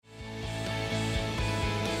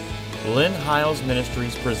Lynn Hiles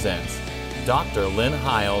Ministries presents Dr. Lynn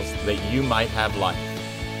Hiles, That You Might Have Life.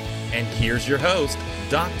 And here's your host,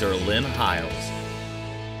 Dr. Lynn Hiles.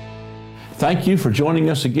 Thank you for joining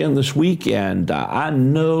us again this week, and I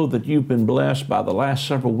know that you've been blessed by the last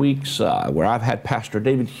several weeks where I've had Pastor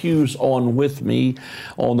David Hughes on with me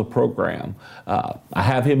on the program. I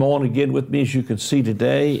have him on again with me, as you can see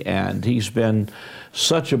today, and he's been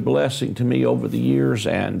such a blessing to me over the years,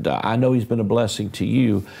 and I know he's been a blessing to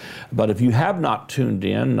you. But if you have not tuned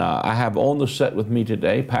in, I have on the set with me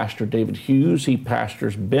today Pastor David Hughes. He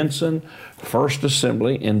pastors Benson First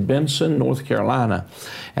Assembly in Benson, North Carolina.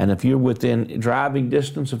 And if you're within driving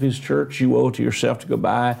distance of his church, you owe it to yourself to go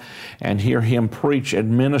by and hear him preach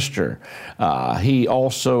and minister. He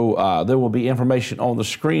also, there will be information on the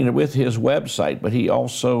screen with his website, but he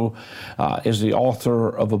also is the author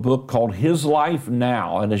of a book called His Life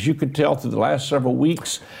Now. And as you can tell through the last several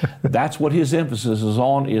weeks, that's what his emphasis is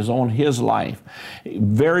on his life.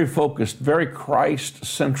 Very focused, very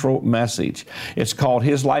Christ-central message. It's called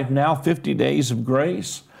His Life Now, 50 Days of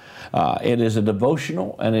Grace. It is a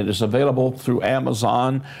devotional, and it is available through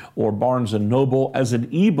Amazon or Barnes & Noble as an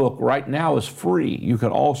ebook. Right now is free. You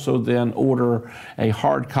can also then order a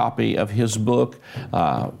hard copy of his book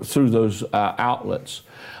through those outlets.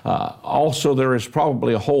 Also, there is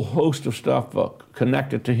probably a whole host of stuff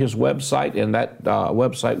connected to his website, and that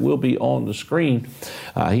website will be on the screen.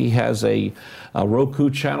 He has a Roku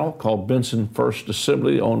channel called Benson First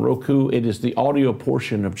Assembly on Roku. It is the audio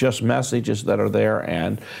portion of just messages that are there,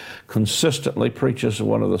 and consistently preaches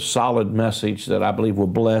one of the solid message that I believe will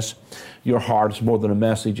bless your heart. It's more than a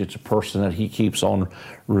message, it's a person that he keeps on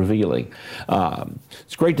revealing.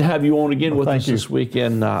 It's great to have you on again with us this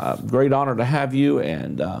weekend. Great honor to have you,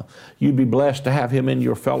 and you'd be blessed to have him in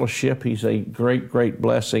your fellowship. He's a great, great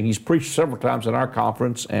blessing. He's preached several times in our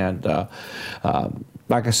conference, and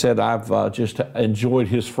like I said, I've just enjoyed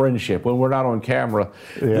his friendship. When we're not on camera,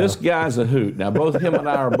 this guy's a hoot. Now, both him and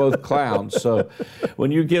I are both clowns, so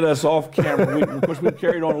when you get us off camera, of course, we've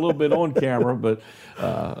carried on a little bit on camera, but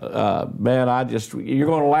man, you're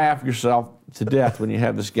going to laugh yourself to death when you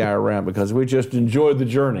have this guy around, because we just enjoy the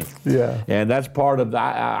journey. Yeah. And that's part of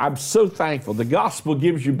I'm so thankful. The gospel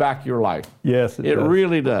gives you back your life. Yes, it does.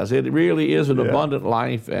 Really does. It really is an abundant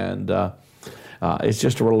life, and it's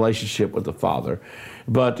just a relationship with the Father.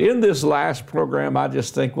 But in this last program, I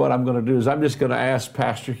just think what I'm going to do is I'm just going to ask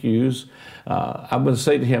Pastor Hughes, I'm going to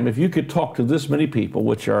say to him, if you could talk to this many people,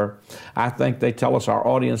 which are, I think they tell us our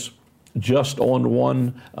audience just on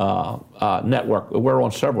one network. We're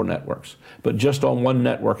on several networks, but just on one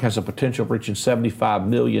network has a potential of reaching 75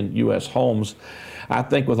 million U.S. homes. I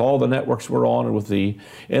think with all the networks we're on and with the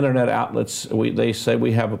internet outlets, they say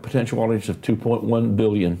we have a potential audience of 2.1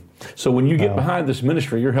 billion. So when you get behind this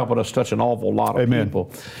ministry, you're helping us touch an awful lot of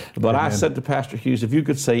people. But I said to Pastor Hughes, if you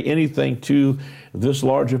could say anything to this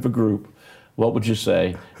large of a group, what would you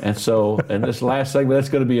say? And so in this last segment, that's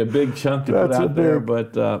going to be a big chunk to put out there,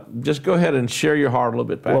 but just go ahead and share your heart a little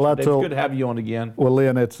bit, Pastor. Well, it's good to have you on again. Well,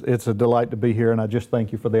 Lynn, it's a delight to be here, and I just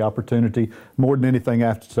thank you for the opportunity. More than anything I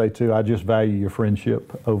have to say, too, I just value your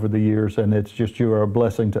friendship over the years, and it's just, you are a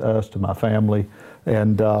blessing to us, to my family.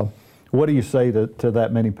 And what do you say to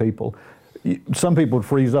that many people? Some people would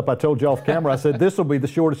freeze up. I told you off camera, I said, this will be the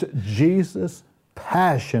shortest. Jesus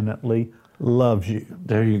passionately loves you.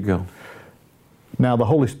 There you go. Now, the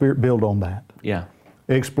Holy Spirit build on that. Yeah.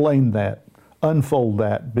 Explain that, unfold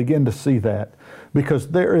that, begin to see that. Because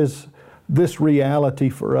there is this reality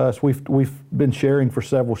for us. We've been sharing for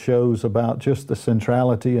several shows about just the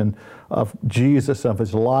centrality and of Jesus, of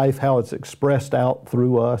His life, how it's expressed out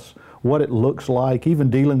through us, what it looks like, even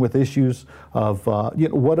dealing with issues of,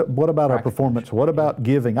 what about our performance? What about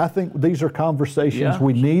giving? I think these are conversations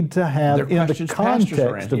we need to have in the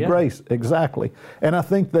context of grace. Exactly. And I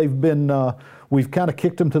think they've been, we've kind of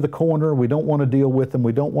kicked them to the corner. We don't want to deal with them.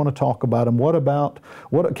 We don't want to talk about them.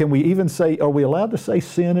 What can we even say, are we allowed to say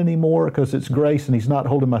sin anymore? Because it's grace and He's not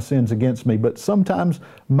holding my sins against me. But sometimes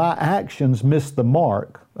my actions miss the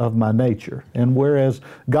mark of my nature. And whereas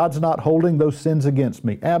God's not holding those sins against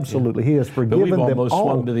me, absolutely, He has forgiven them all. But we've almost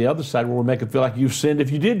swung to the other side where we make it feel like you've sinned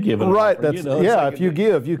if you did give it. Right, if you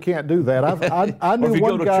give, you can't do that. I knew or if you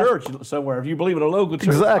one go to guy, church somewhere, if you believe in a local church,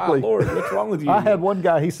 exactly. my Lord, what's wrong with you? I had one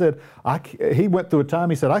guy, he said, he went through a time,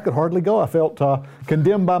 he said, I could hardly go. I felt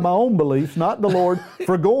condemned by my own beliefs, not the Lord,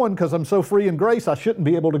 for going because I'm so free in grace, I shouldn't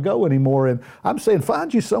be able to go anymore. And I'm saying,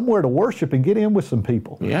 find you somewhere to worship and get in with some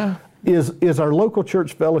people. Yeah. Is our local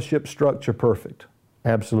church fellowship structure perfect?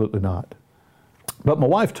 Absolutely not. But my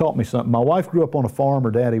wife taught me something. My wife grew up on a farm. Her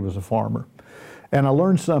daddy was a farmer. And I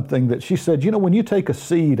learned something that she said, you know, when you take a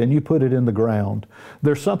seed and you put it in the ground,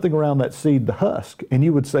 there's something around that seed, the husk. And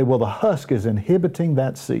you would say, well, the husk is inhibiting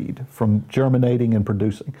that seed from germinating and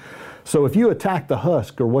producing. So if you attack the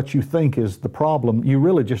husk or what you think is the problem, you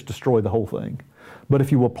really just destroy the whole thing. But if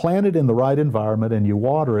you will plant it in the right environment and you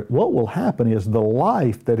water it, what will happen is the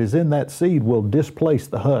life that is in that seed will displace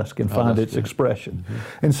the husk and find its expression.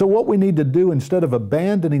 And so what we need to do, instead of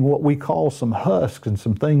abandoning what we call some husks and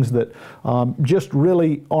some things that just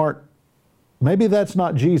really aren't, maybe that's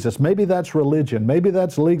not Jesus, maybe that's religion, maybe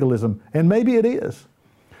that's legalism, and maybe it is.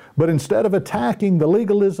 But instead of attacking the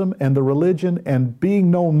legalism and the religion and being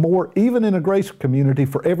known more, even in a grace community,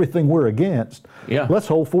 for everything we're against, let's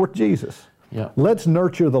hold forth Jesus. Let's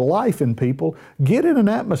nurture the life in people. Get in an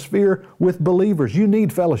atmosphere with believers. You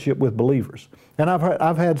need fellowship with believers. And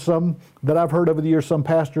I've had some that I've heard over the years, some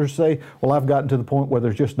pastors say, well, I've gotten to the point where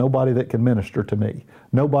there's just nobody that can minister to me.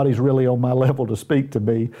 Nobody's really on my level to speak to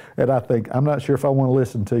me. And I think, I'm not sure if I want to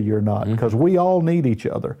listen to you or not, because we all need each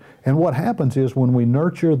other. And what happens is when we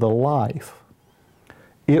nurture the life,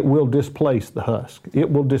 it will displace the husk. It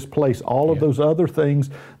will displace all of those other things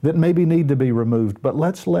that maybe need to be removed. But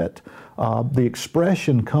let's let the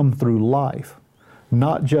expression come through life,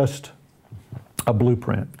 not just a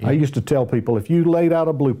blueprint. I used to tell people, if you laid out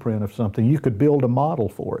a blueprint of something, you could build a model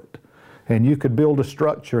for it. And you could build a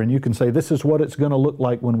structure and you can say, this is what it's going to look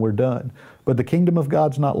like when we're done. But the kingdom of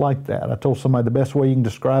God's not like that. I told somebody the best way you can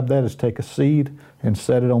describe that is take a seed and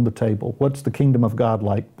set it on the table. What's the kingdom of God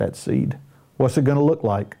like, that seed? What's it going to look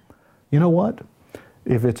like? You know what?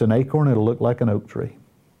 If it's an acorn, it'll look like an oak tree.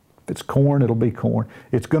 If it's corn, it'll be corn.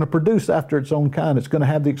 It's going to produce after its own kind. It's going to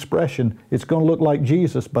have the expression. It's going to look like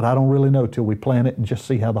Jesus, but I don't really know till we plant it and just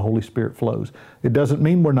see how the Holy Spirit flows. It doesn't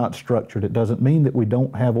mean we're not structured. It doesn't mean that we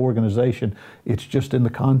don't have organization. It's just in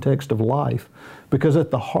the context of life. Because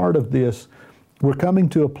at the heart of this, we're coming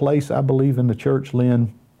to a place, I believe, in the church,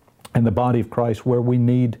 Lynn, and the body of Christ, where we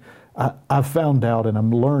need, I've found out and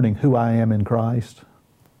I'm learning who I am in Christ.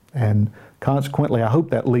 And consequently, I hope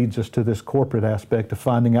that leads us to this corporate aspect of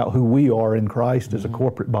finding out who we are in Christ as a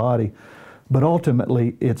corporate body. But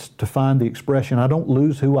ultimately, it's to find the expression. I don't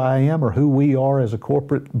lose who I am or who we are as a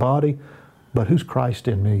corporate body, but who's Christ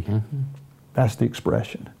in me? That's the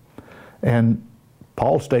expression. And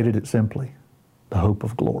Paul stated it simply, the hope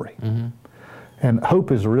of glory. And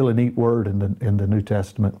hope is a really neat word in the New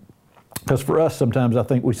Testament. Because for us, sometimes I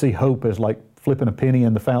think we see hope as like flipping a penny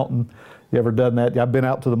in the fountain. You ever done that? I've been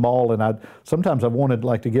out to the mall and sometimes I've wanted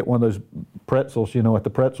like to get one of those pretzels, you know, at the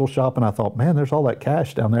pretzel shop, and I thought, man, there's all that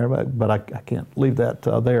cash down there, but I can't leave that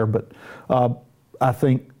there. But I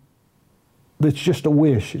think it's just a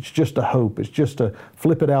wish, it's just a hope, it's just to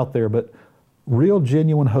flip it out there. But real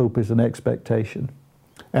genuine hope is an expectation.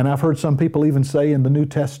 And I've heard some people even say in the New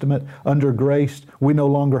Testament, under grace, we no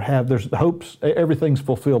longer have, there's hopes, everything's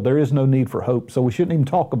fulfilled. There is no need for hope, so we shouldn't even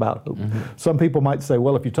talk about hope. Some people might say,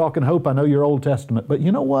 well, if you're talking hope, I know you're Old Testament. But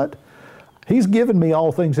you know what? He's given me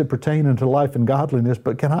all things that pertain unto life and godliness,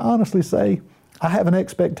 but can I honestly say, I have an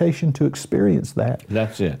expectation to experience that.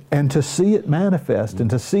 That's it. And to see it manifest and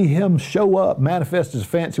to see Him show up. Manifest is a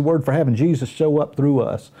fancy word for having Jesus show up through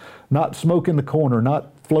us. Not smoke in the corner,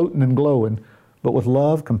 not floating and glowing, but with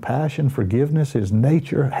love, compassion, forgiveness, His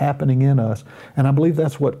nature happening in us. And I believe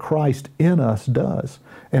that's what Christ in us does.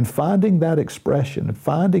 And finding that expression,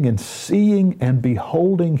 finding and seeing and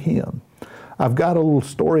beholding Him. I've got a little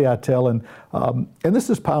story I tell, and this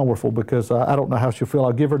is powerful because I don't know how she'll feel.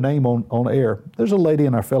 I'll give her name on air. There's a lady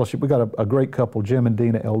in our fellowship. We got a great couple, Jim and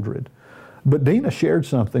Dina Eldred. But Dina shared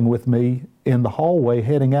something with me in the hallway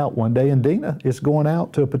heading out one day, and Dina is going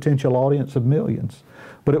out to a potential audience of millions.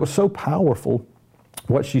 But it was so powerful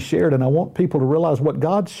what she shared, and I want people to realize what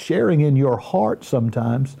God's sharing in your heart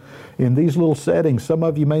sometimes in these little settings. Some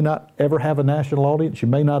of you may not ever have a national audience, you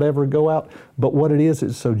may not ever go out, but what it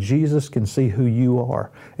is so Jesus can see who you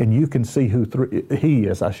are, and you can see who He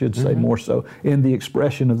is, I should say, more so, in the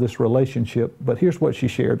expression of this relationship. But here's what she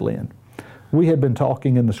shared, Lynn. We had been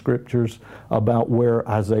talking in the Scriptures about where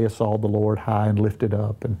Isaiah saw the Lord high and lifted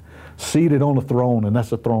up and seated on a throne, and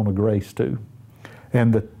that's a throne of grace too.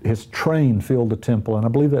 And His train filled the temple. And I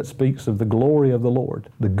believe that speaks of the glory of the Lord,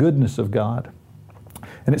 the goodness of God.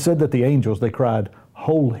 And it said that the angels, they cried,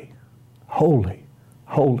 holy, holy,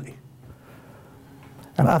 holy.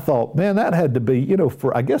 And I thought, man, that had to be, you know,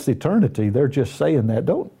 for I guess eternity, they're just saying that.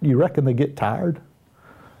 Don't you reckon they get tired?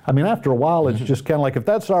 I mean, after a while, it's just kind of like, if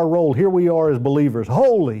that's our role, here we are as believers,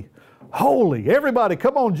 holy, holy. Everybody,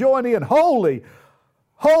 come on, join in. Holy,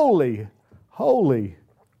 holy, holy,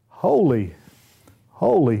 holy.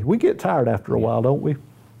 Holy. We get tired after a while, don't we?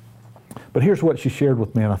 But here's what she shared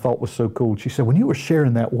with me, and I thought was so cool. She said, when you were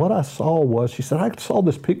sharing that, what I saw was, she said, I saw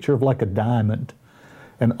this picture of like a diamond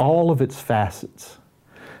and all of its facets.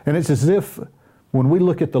 And it's as if when we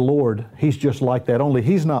look at the Lord, He's just like that, only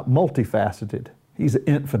He's not multifaceted. He's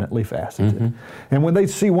infinitely faceted. And when they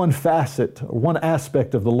see one facet, or one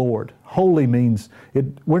aspect of the Lord, holy means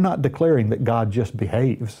we're not declaring that God just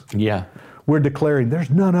behaves. Yeah. We're declaring there's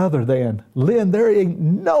none other than. Lynn, there ain't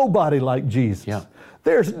nobody like Jesus. Yeah.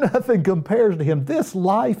 There's nothing compares to Him. This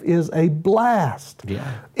life is a blast.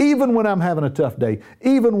 Yeah. Even when I'm having a tough day,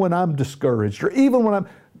 even when I'm discouraged, or even when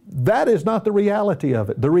that is not the reality of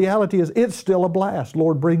it. The reality is it's still a blast.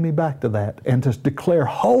 Lord, bring me back to that. And to declare,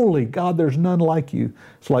 holy, God, there's none like you.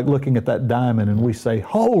 It's like looking at that diamond and we say,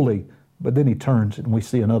 holy, but then He turns it and we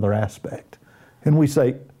see another aspect. And we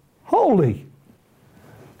say, holy.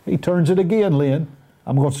 He turns it again, Lynn.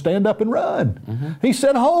 I'm going to stand up and run. He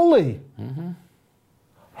said, holy.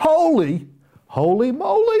 Holy. Holy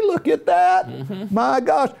moly, look at that. My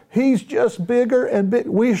gosh, He's just bigger and big.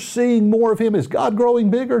 We're seeing more of Him. Is God growing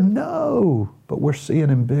bigger? No, but we're seeing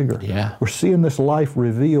Him bigger. Yeah. We're seeing this life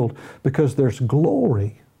revealed because there's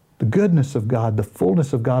glory, the goodness of God, the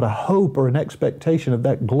fullness of God, a hope or an expectation of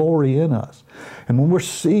that glory in us. And when we're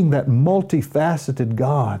seeing that multifaceted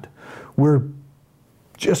God, we're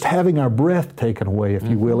just having our breath taken away, if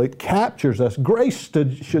you will. It captures us. Grace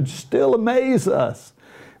should still amaze us.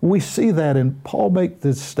 We see that, and Paul makes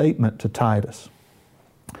this statement to Titus.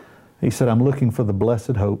 He said, I'm looking for the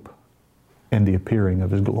blessed hope and the appearing of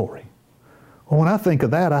His glory. Well, when I think of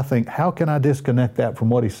that, I think, how can I disconnect that from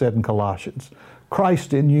what he said in Colossians?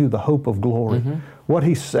 Christ in you, the hope of glory. What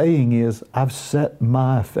he's saying is, I've set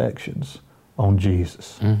my affections on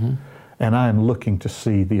Jesus. And I am looking to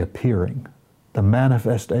see the appearing, the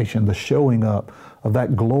manifestation, the showing up of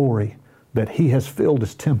that glory that He has filled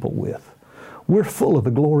His temple with. We're full of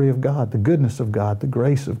the glory of God, the goodness of God, the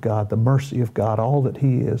grace of God, the mercy of God, all that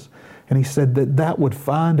He is. And He said that would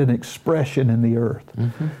find an expression in the earth.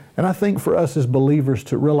 And I think for us as believers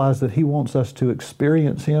to realize that He wants us to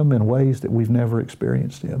experience Him in ways that we've never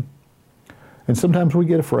experienced Him. And sometimes we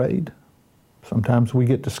get afraid. Sometimes we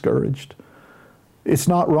get discouraged. It's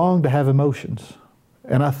not wrong to have emotions.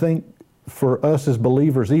 And I think for us as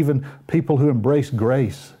believers, even people who embrace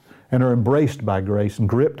grace, and are embraced by grace and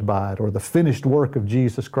gripped by it, or the finished work of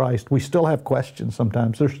Jesus Christ, we still have questions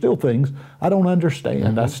sometimes. There's still things I don't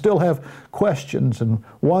understand. I still have questions and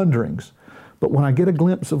wonderings. But when I get a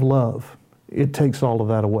glimpse of love, it takes all of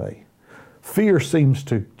that away. Fear seems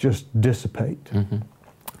to just dissipate.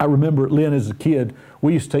 I remember, Lynn, as a kid,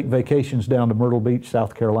 we used to take vacations down to Myrtle Beach,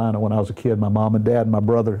 South Carolina when I was a kid, my mom and dad and my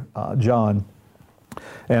brother, John.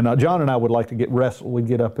 And John and I would like to wrestle. We'd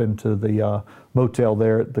get up into the motel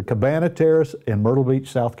there at the Cabana Terrace in Myrtle Beach,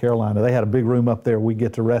 South Carolina. They had a big room up there. We'd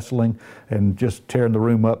get to wrestling and just tearing the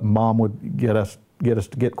room up. And Mom would get us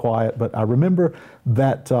to get quiet. But I remember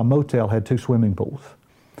that motel had 2 swimming pools.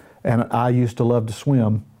 And I used to love to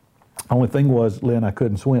swim. Only thing was, Lynn, I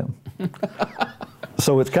couldn't swim.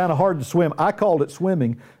 So it's kind of hard to swim. I called it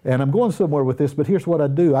swimming. And I'm going somewhere with this, but here's what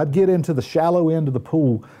I'd do. I'd get into the shallow end of the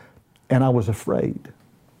pool, and I was afraid.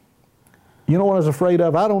 You know what I was afraid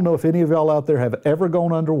of? I don't know if any of y'all out there have ever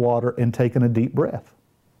gone underwater and taken a deep breath.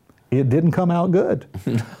 It didn't come out good.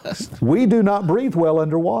 We do not breathe well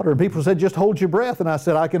underwater. And people said, just hold your breath. And I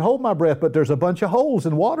said, I can hold my breath, but there's a bunch of holes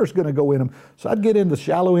and water's going to go in them. So I'd get in the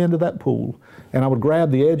shallow end of that pool, and I would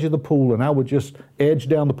grab the edge of the pool, and I would just edge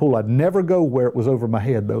down the pool. I'd never go where it was over my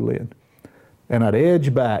head, though, Lynn. And I'd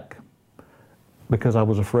edge back because I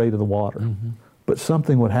was afraid of the water. But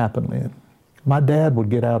something would happen, Lynn. My dad would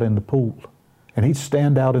get out in the pool, and he'd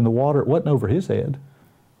stand out in the water. It wasn't over his head,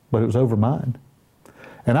 but it was over mine.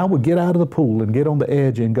 And I would get out of the pool and get on the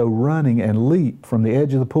edge and go running and leap from the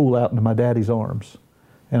edge of the pool out into my daddy's arms.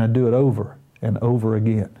 And I'd do it over and over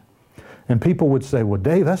again. And people would say, well,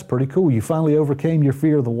 Dave, that's pretty cool. You finally overcame your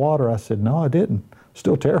fear of the water. I said, no, I didn't.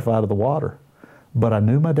 Still terrified of the water. But I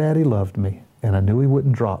knew my daddy loved me, and I knew he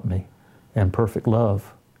wouldn't drop me. And perfect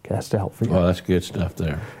love cast out fear. Oh, that's good stuff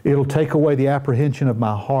there. It'll take away the apprehension of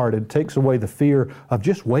my heart. It takes away the fear of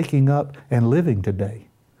just waking up and living today,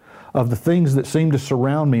 of the things that seem to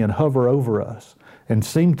surround me and hover over us, and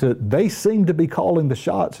they seem to be calling the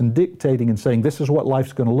shots and dictating and saying, this is what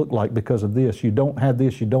life's going to look like because of this. You don't have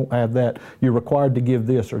this, you don't have that. You're required to give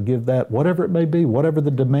this or give that. Whatever it may be, whatever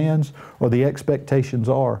the demands or the expectations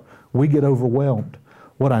are, we get overwhelmed.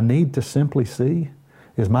 What I need to simply see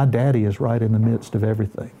is my daddy is right in the midst of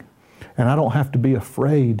everything. And I don't have to be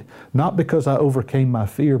afraid, not because I overcame my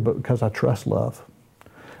fear, but because I trust love.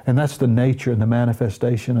 And that's the nature and the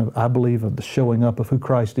manifestation of, I believe, of the showing up of who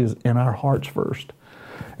Christ is in our hearts first.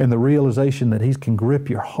 And the realization that He can grip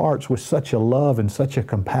your hearts with such a love and such a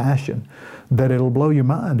compassion that it'll blow your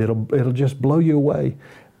mind. It'll just blow you away.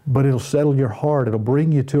 But it'll settle your heart. It'll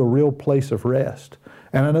bring you to a real place of rest.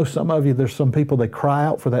 And I know some of you, there's some people, they cry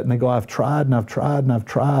out for that and they go, I've tried and I've tried and I've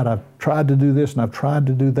tried. I've tried to do this and I've tried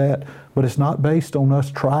to do that. But it's not based on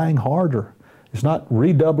us trying harder. It's not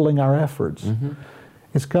redoubling our efforts. Mm-hmm.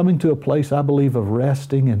 It's coming to a place, I believe, of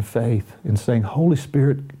resting in faith and saying, Holy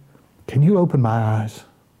Spirit, can you open my eyes?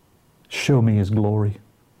 Show me His glory.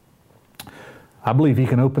 I believe He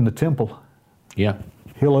can open the temple. Yeah.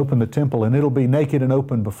 He'll open the temple and it'll be naked and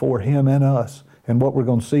open before Him and us. And what we're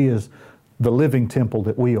going to see is the living temple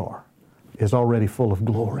that we are is already full of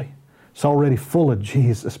glory. It's already full of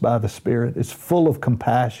Jesus by the Spirit. It's full of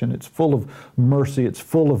compassion. It's full of mercy. It's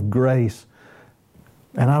full of grace.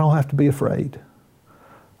 And I don't have to be afraid.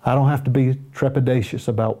 I don't have to be trepidatious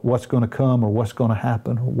about what's going to come or what's going to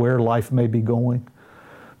happen or where life may be going.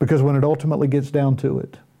 Because when it ultimately gets down to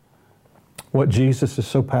it, what Jesus is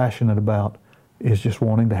so passionate about is just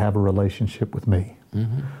wanting to have a relationship with me.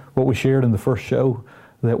 Mm-hmm. What we shared in the first show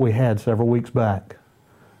that we had several weeks back,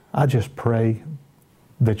 I just pray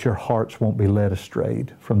that your hearts won't be led astray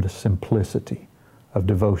from the simplicity of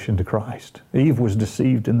devotion to Christ. Eve was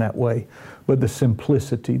deceived in that way, but the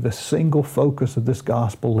simplicity, the single focus of this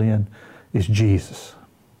gospel, Lynn, is Jesus.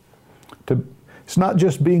 It's not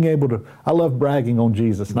just being able to, I love bragging on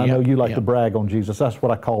Jesus, and I know you like to brag on Jesus. That's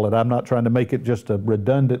what I call it. I'm not trying to make it just a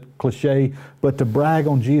redundant cliche, but to brag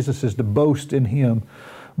on Jesus is to boast in Him.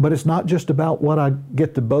 But it's not just about what I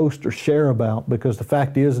get to boast or share about, because the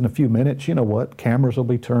fact is, in a few minutes, you know what, cameras will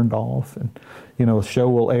be turned off, and the show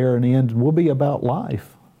will air and end, and we'll be about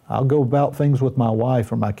life. I'll go about things with my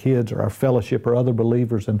wife or my kids or our fellowship or other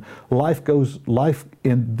believers, and life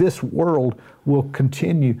in this world will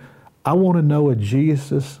continue. I want to know a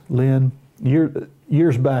Jesus, Lynn.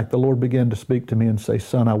 Years back, the Lord began to speak to me and say,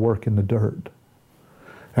 son, I work in the dirt.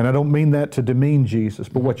 And I don't mean that to demean Jesus,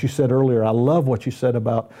 but what you said earlier, I love what you said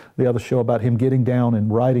about the other show about Him getting down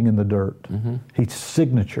and writing in the dirt. Mm-hmm. He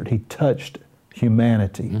signatured, He touched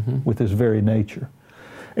humanity with His very nature.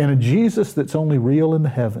 And a Jesus that's only real in the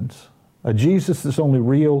heavens, a Jesus that's only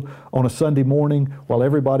real on a Sunday morning while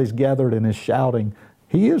everybody's gathered and is shouting,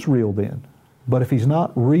 He is real then. But if He's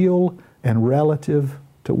not real and relative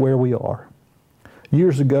to where we are.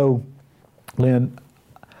 Years ago, Lynn,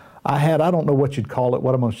 I don't know what you'd call it,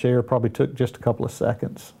 what I'm going to share probably took just a couple of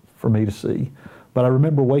seconds for me to see. But I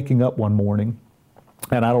remember waking up one morning,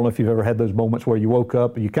 and I don't know if you've ever had those moments where you woke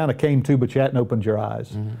up, and you kind of came to, but you hadn't opened your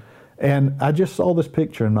eyes. Mm-hmm. And I just saw this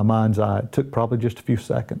picture in my mind's eye. It took probably just a few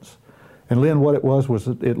seconds. And Lynn, what it was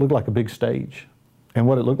it looked like a big stage. And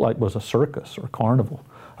what it looked like was a circus or a carnival.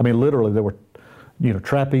 I mean, literally there were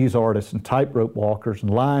trapeze artists and tightrope walkers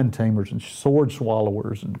and lion tamers and sword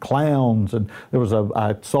swallowers and clowns. And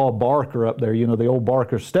I saw a barker up there, the old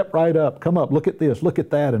barkers, step right up, come up, look at this, look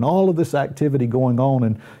at that, and all of this activity going on.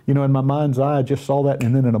 And, in my mind's eye, I just saw that,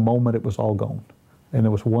 and then in a moment it was all gone. And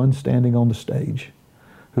there was one standing on the stage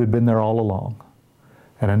who had been there all along.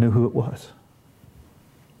 And I knew who it was.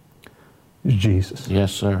 It was Jesus.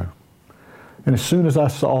 Yes, sir. And as soon as I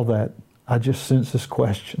saw that, I just sensed this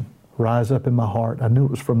question rise up in my heart. I knew it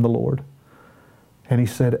was from the Lord. And He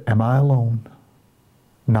said, am I alone?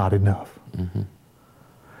 Not enough. Mm-hmm.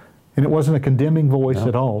 And it wasn't a condemning voice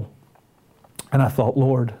at all. And I thought,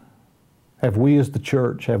 Lord, have we as the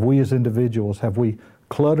church, have we as individuals, have we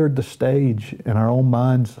cluttered the stage in our own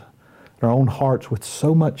minds, our own hearts with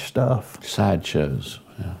so much stuff? Sideshows.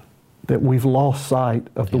 Yeah. That we've lost sight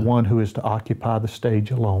of the one who is to occupy the stage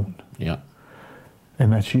alone. Yeah.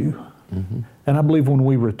 And that's you. Mm-hmm. And I believe when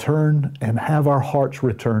we return and have our hearts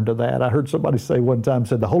return to that, I heard somebody say one time,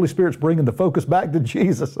 the Holy Spirit's bringing the focus back to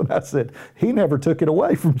Jesus. And I said, He never took it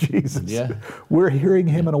away from Jesus. Yeah. We're hearing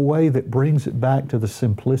Him in a way that brings it back to the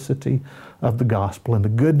simplicity of the gospel and the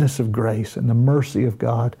goodness of grace and the mercy of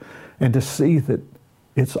God, and to see that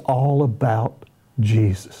it's all about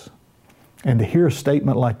Jesus. And to hear a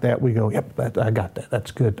statement like that, we go, yep, I got that.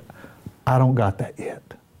 That's good. I don't got that yet.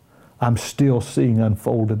 I'm still seeing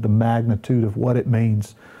unfolded the magnitude of what it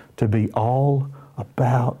means to be all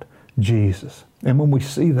about Jesus. And when we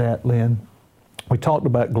see that, Lynn, we talked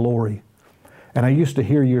about glory. And I used to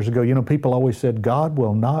hear years ago, people always said, God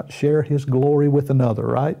will not share His glory with another,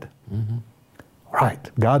 right? Mm-hmm. Right.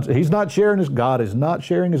 God is not sharing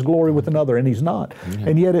His glory with another, and He's not. Mm-hmm.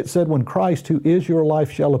 And yet it said, when Christ, who is your life,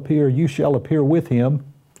 shall appear, you shall appear with Him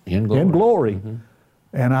in glory. Mm-hmm.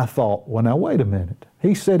 And I thought, well, now wait a minute.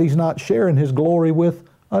 He said He's not sharing His glory with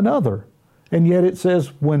another. And yet it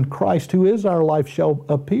says, when Christ, who is our life, shall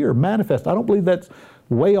appear, manifest. I don't believe that's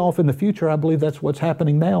way off in the future. I believe that's what's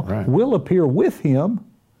happening now. Right. We'll appear with Him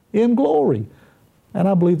in glory. And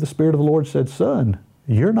I believe the Spirit of the Lord said, son,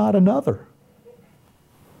 you're not another.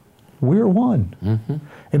 We're one. Mm-hmm.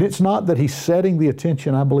 And it's not that He's setting the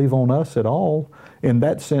attention, I believe, on us at all. In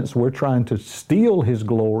that sense, we're trying to steal His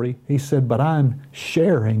glory. He said, but I'm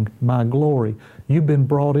sharing my glory. You've been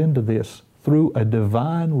brought into this through a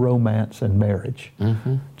divine romance and marriage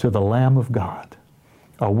to the Lamb of God.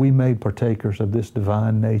 Are we made partakers of this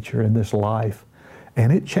divine nature in this life?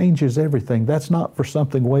 And it changes everything. That's not for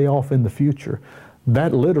something way off in the future.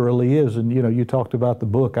 That literally is, and you talked about the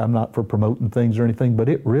book. I'm not for promoting things or anything, but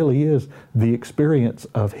it really is the experience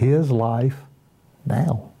of His life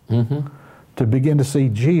now. To begin to see,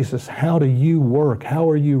 Jesus, how do you work? How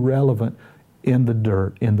are you relevant in the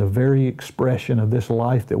dirt, in the very expression of this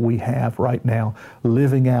life that we have right now,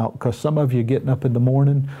 living out? Because some of you getting up in the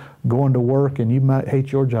morning, going to work, and you might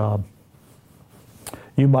hate your job.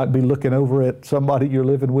 You might be looking over at somebody you're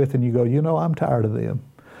living with and you go, I'm tired of them.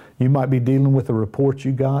 You might be dealing with a report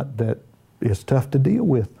you got that is tough to deal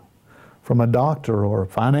with from a doctor or a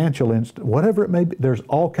financial institution, whatever it may be. There's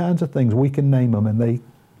all kinds of things. We can name them, and they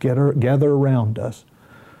gather around us.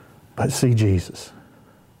 But see Jesus.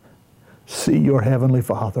 See your Heavenly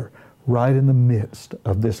Father right in the midst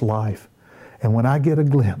of this life. And when I get a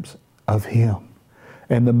glimpse of Him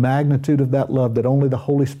and the magnitude of that love that only the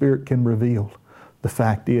Holy Spirit can reveal, the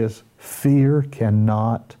fact is, fear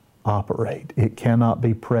cannot operate. It cannot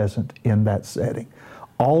be present in that setting.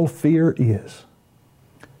 All fear is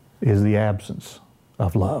the absence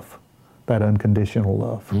of love, that unconditional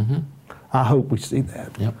love. I hope we see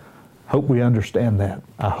that. Yep. Hope we understand that.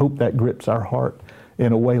 I hope that grips our heart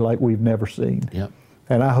in a way like we've never seen. Yep.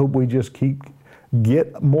 And I hope we just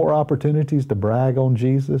get more opportunities to brag on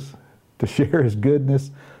Jesus, to share His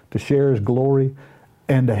goodness, to share His glory,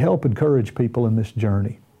 and to help encourage people in this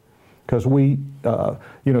journey. Because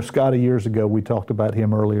Scotty, years ago, we talked about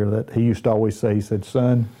him earlier, that he used to always say, he said,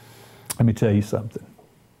 son, let me tell you something.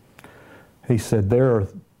 He said, there are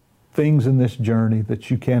things in this journey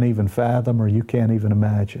that you can't even fathom or you can't even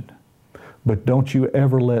imagine. But don't you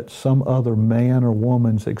ever let some other man or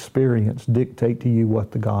woman's experience dictate to you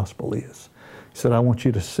what the gospel is. He said, I want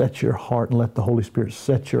you to set your heart and let the Holy Spirit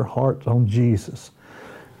set your heart on Jesus.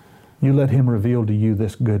 You let Him reveal to you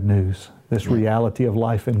this good news, this reality of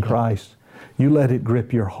life in Christ. You let it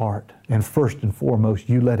grip your heart. And first and foremost,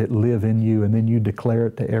 you let it live in you, and then you declare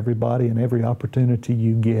it to everybody and every opportunity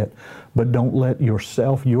you get. But don't let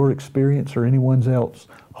yourself, your experience, or anyone's else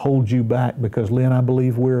hold you back, because, Lynn, I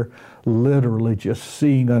believe we're literally just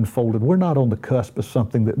seeing unfolded. We're not on the cusp of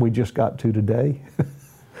something that we just got to today.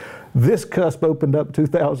 This cusp opened up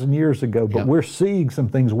 2,000 years ago, but we're seeing some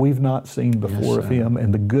things we've not seen before of Him,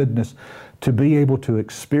 and the goodness to be able to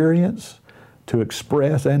experience, to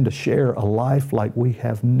express, and to share a life like we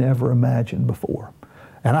have never imagined before.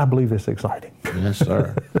 And I believe it's exciting. Yes,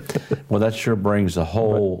 sir. Well, that sure brings a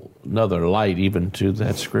whole another light even to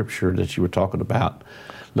that scripture that you were talking about,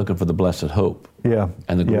 looking for the blessed hope and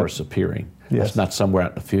the glorious appearing. Yes. That's not somewhere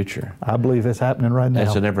out in the future. I believe it's happening right now.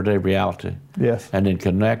 It's an everyday reality. Yes. And then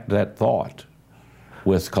connect that thought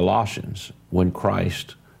with Colossians, when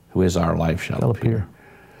Christ, who is our life, shall appear.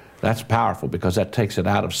 That's powerful, because that takes it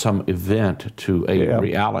out of some event to a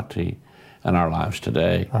reality in our lives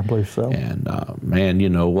today. I believe so. And man,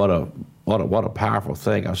 what a powerful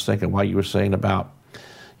thing. I was thinking while you were saying about,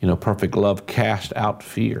 perfect love cast out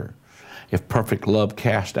fear. If perfect love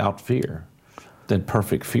cast out fear, then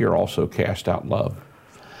perfect fear also cast out love.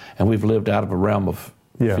 And we've lived out of a realm of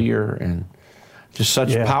fear and just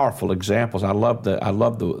such powerful examples. I love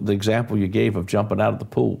the example you gave of jumping out of the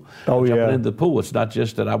pool. Jumping into the pool. It's not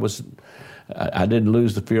just that I didn't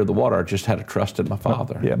lose the fear of the water. I just had to trust in my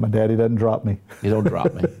Father. Yeah, my daddy doesn't drop me. He don't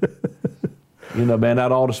drop me. Man,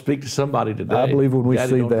 that ought to speak to somebody today. I believe when we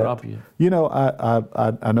Daddy see don't that. Drop you.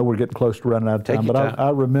 I know we're getting close to running out of time, but I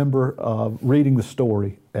remember reading the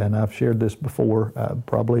story, and I've shared this before,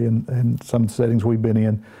 probably in some settings we've been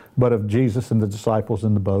in, but of Jesus and the disciples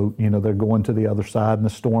in the boat. They're going to the other side, and the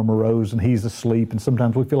storm arose, and He's asleep, and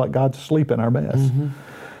sometimes we feel like God's asleep in our mess.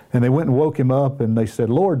 And they went and woke Him up, and they said,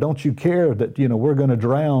 Lord, don't you care that, we're going to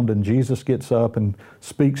drown? And Jesus gets up and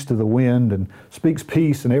speaks to the wind and speaks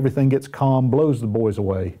peace, and everything gets calm, blows the boys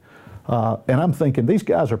away. And I'm thinking, these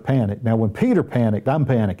guys are panicked. Now, when Peter panicked, I'm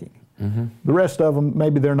panicking. The rest of them,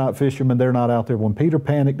 maybe they're not fishermen, they're not out there. When Peter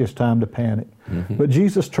panicked, it's time to panic. But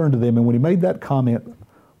Jesus turned to them, and when He made that comment,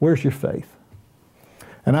 where's your faith?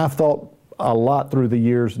 And I thought a lot through the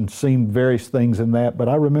years and seen various things in that, but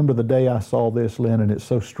I remember the day I saw this, Lynn, and it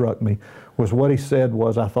so struck me, was what he said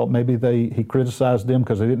was, I thought maybe he criticized them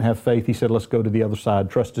because they didn't have faith. He said, let's go to the other side,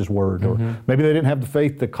 trust his word. Or maybe they didn't have the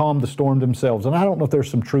faith to calm the storm themselves. And I don't know if there's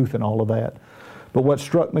some truth in all of that. But what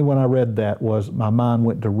struck me when I read that was my mind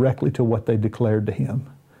went directly to what they declared to him.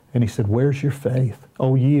 And he said, where's your faith?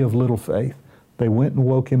 O ye of little faith. They went and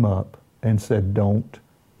woke him up and said, don't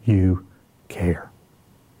you care?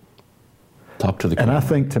 Talk to the And I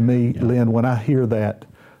think to me, Lynn, when I hear that,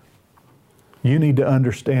 you need to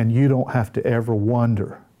understand you don't have to ever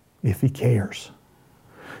wonder if he cares.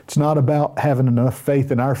 It's not about having enough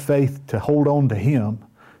faith in our faith to hold on to him.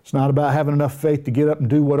 It's not about having enough faith to get up and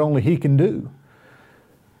do what only he can do.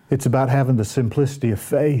 It's about having the simplicity of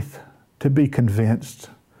faith to be convinced,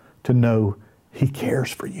 to know he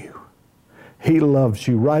cares for you. He loves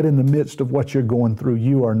you right in the midst of what you're going through.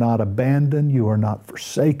 You are not abandoned. You are not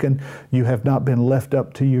forsaken. You have not been left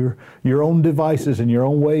up to your own devices and your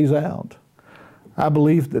own ways out. I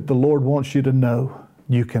believe that the Lord wants you to know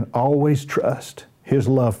you can always trust his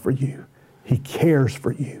love for you. He cares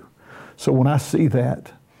for you. So when I see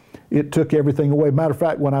that, it took everything away. Matter of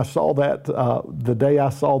fact, when I saw that, the day I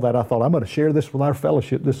saw that, I thought, I'm going to share this with our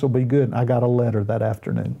fellowship. This will be good. And I got a letter that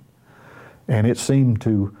afternoon. And it seemed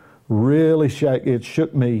to really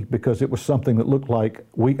shook me because it was something that looked like,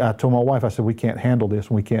 I told my wife, I said, we can't handle this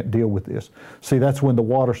and we can't deal with this. See, that's when the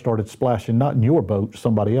water started splashing, not in your boat,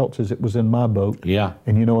 somebody else's, it was in my boat. Yeah.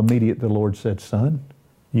 And immediately the Lord said, son,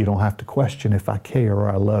 you don't have to question if I care or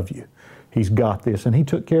I love you. He's got this. And he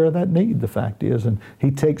took care of that need, the fact is, and he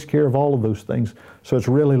takes care of all of those things. So it's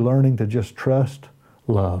really learning to just trust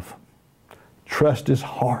love. Trust his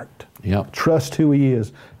heart. Yep. Trust who he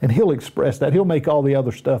is, and he'll express that. He'll make all the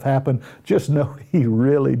other stuff happen. Just know he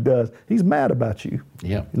really does. He's mad about you.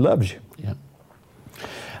 Yep. He loves you. Yep.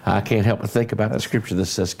 I can't help but think about the scripture that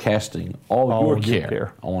says, casting all your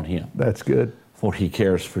care on him. That's good. For he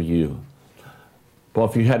cares for you. Well,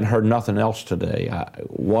 if you hadn't heard nothing else today,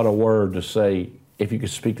 what a word to say. If you could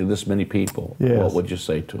speak to this many people, what would you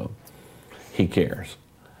say to them? He cares.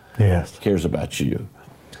 Yes. He cares about you.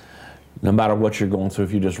 No matter what you're going through,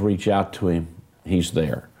 if you just reach out to him, he's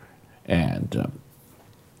there. And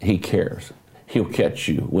he cares. He'll catch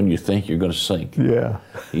you when you think you're going to sink. Yeah.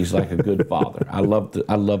 He's like a good father. I love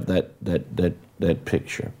that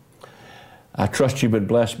picture. I trust you've been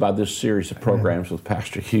blessed by this series of programs with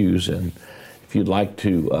Pastor Hughes. And if you'd like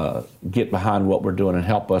to get behind what we're doing and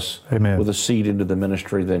help us with a seed into the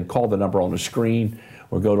ministry, then call the number on the screen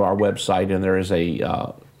or go to our website, and there is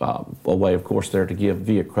a way, of course, there to give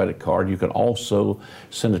via credit card. You can also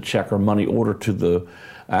send a check or money order to the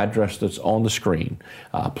address that's on the screen.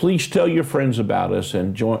 Please tell your friends about us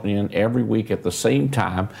and join in every week at the same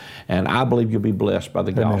time, and I believe you'll be blessed by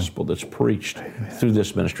the gospel that's preached through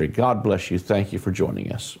this ministry. God bless you. Thank you for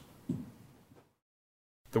joining us.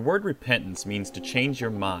 The word repentance means to change your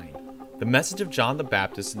mind. The message of John the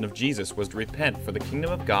Baptist and of Jesus was to repent, for the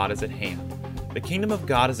kingdom of God is at hand. The kingdom of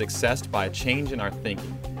God is accessed by a change in our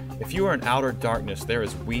thinking. If you are in outer darkness, there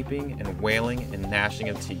is weeping and wailing and gnashing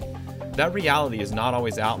of teeth. That reality is not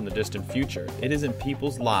always out in the distant future. It is in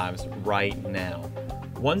people's lives right now.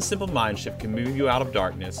 One simple mind shift can move you out of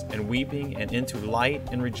darkness and weeping and into light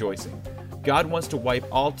and rejoicing. God wants to wipe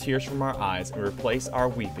all tears from our eyes and replace our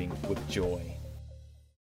weeping with joy.